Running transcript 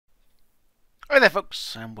Hi there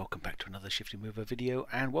folks, and welcome back to another Shifty Mover video,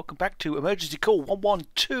 and welcome back to Emergency Call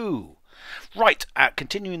 112. Right,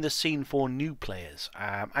 continuing the scene for new players.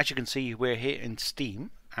 As you can see, we're here in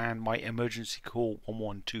Steam, and my Emergency Call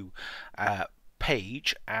 112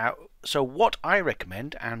 page. So what I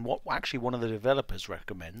recommend, and what actually one of the developers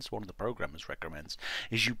recommends, one of the programmers recommends,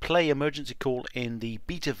 is you play Emergency Call in the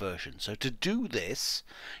beta version. So to do this,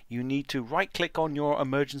 you need to right click on your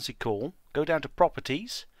Emergency Call, go down to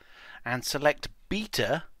Properties, and select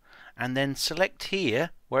beta, and then select here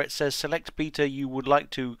where it says select beta you would like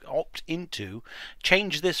to opt into.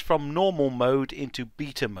 Change this from normal mode into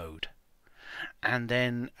beta mode, and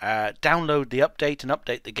then download the update and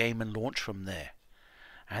update the game and launch from there.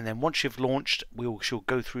 And then once you've launched, we shall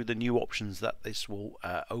go through the new options that this will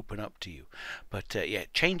open up to you. But yeah,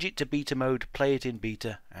 change it to beta mode, play it in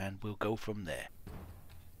beta, and we'll go from there.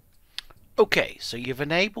 Okay, so you've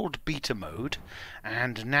enabled beta mode,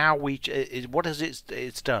 and now what has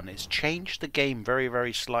it's done? It's changed the game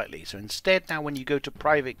very slightly. So instead, now when you go to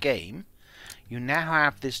private game, you now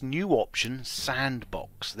have this new option,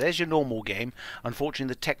 Sandbox. There's your normal game.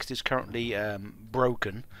 Unfortunately, the text is currently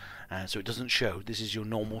broken, so it doesn't show. This is your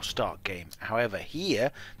normal start game. However,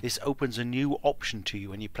 here, this opens a new option to you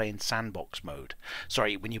when you play in Sandbox mode.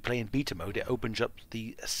 Sorry, when you play in beta mode, it opens up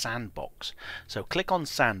the Sandbox. So click on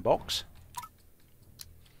Sandbox.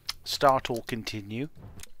 Start or continue.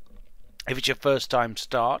 If it's your first time,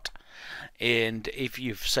 start, and if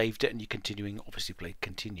you've saved it and you're continuing, obviously play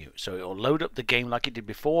continue. So it'll load up the game like it did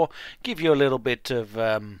before, give you a little bit of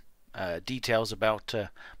details about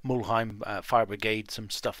Mulheim Fire Brigade,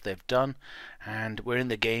 some stuff they've done, and we're in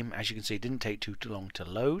the game. As you can see, it didn't take too long to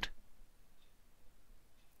load.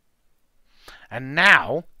 And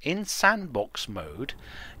now in Sandbox mode,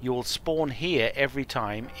 you'll spawn here every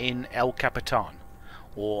time in El Capitan,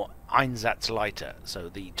 or Einsatzleiter, so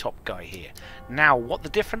the top guy here. Now, what the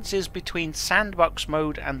difference is between Sandbox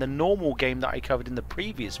mode and the normal game that I covered in the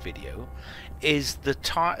previous video is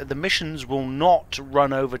the missions will not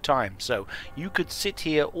run over time. So you could sit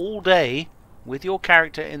here all day with your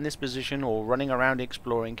character in this position or running around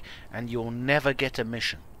exploring, and you'll never get a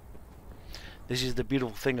mission. This is the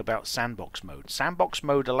beautiful thing about Sandbox mode. Sandbox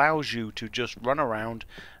mode allows you to just run around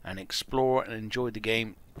and explore and enjoy the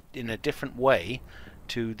game in a different way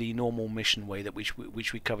to the normal mission way that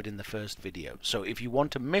which we covered in the first video. So if you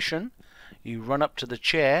want a mission, you run up to the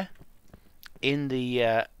chair in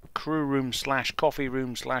the crew room / coffee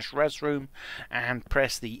room / res room and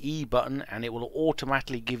press the E button, and it will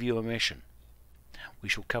automatically give you a mission. We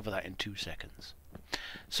shall cover that in 2 seconds.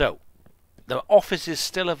 So the office is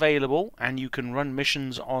still available, and you can run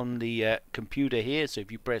missions on the computer here. So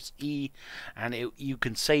if you press E, and you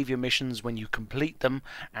can save your missions when you complete them,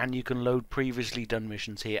 and you can load previously done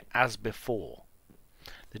missions here as before.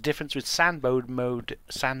 The difference with Sandbox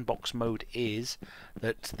mode is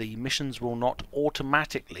that the missions will not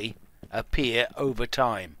automatically appear over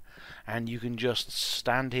time, and you can just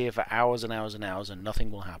stand here for hours and hours and hours and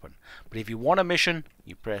nothing will happen. But if you want a mission,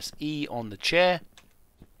 you press E on the chair,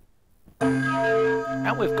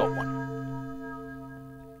 and we've got one.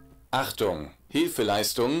 Achtung!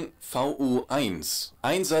 Hilfeleistung VU1.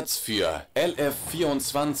 Einsatz für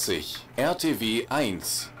LF24,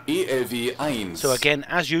 RTW1, ELW1. So again,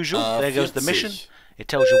 as usual, there goes the mission. It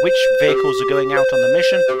tells you which vehicles are going out on the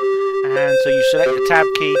mission, and so you select the tab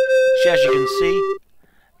key. As you can see,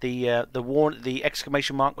 the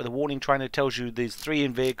exclamation mark with the warning trainer tells you there's 3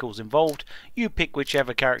 vehicles involved. You pick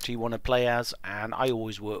whichever character you want to play as, and I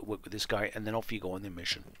always work with this guy, and then off you go on the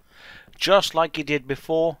mission. Just like you did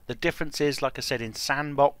before. The difference is, like I said, in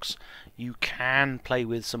Sandbox you can play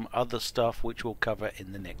with some other stuff which we'll cover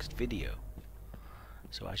in the next video.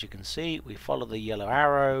 So as you can see, we follow the yellow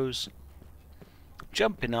arrows,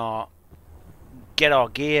 get our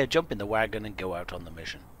gear, jump in the wagon and go out on the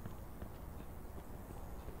mission.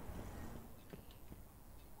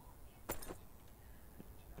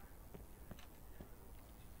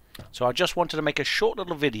 So I just wanted to make a short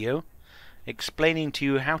little video explaining to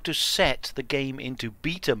you how to set the game into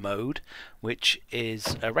beta mode, which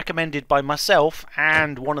is recommended by myself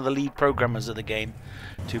and one of the lead programmers of the game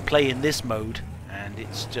to play in this mode, and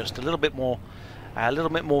it's just a little bit more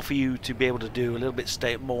for you to be able to do, a little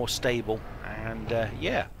bit more stable, and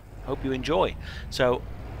yeah, hope you enjoy. So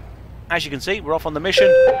as you can see, we're off on the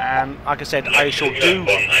mission, and like I said, I shall do more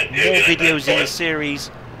videos in the series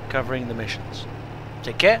covering the missions.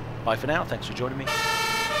 Take care, bye for now, thanks for joining me.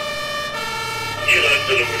 Ihre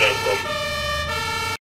Einstellung wieder kommen.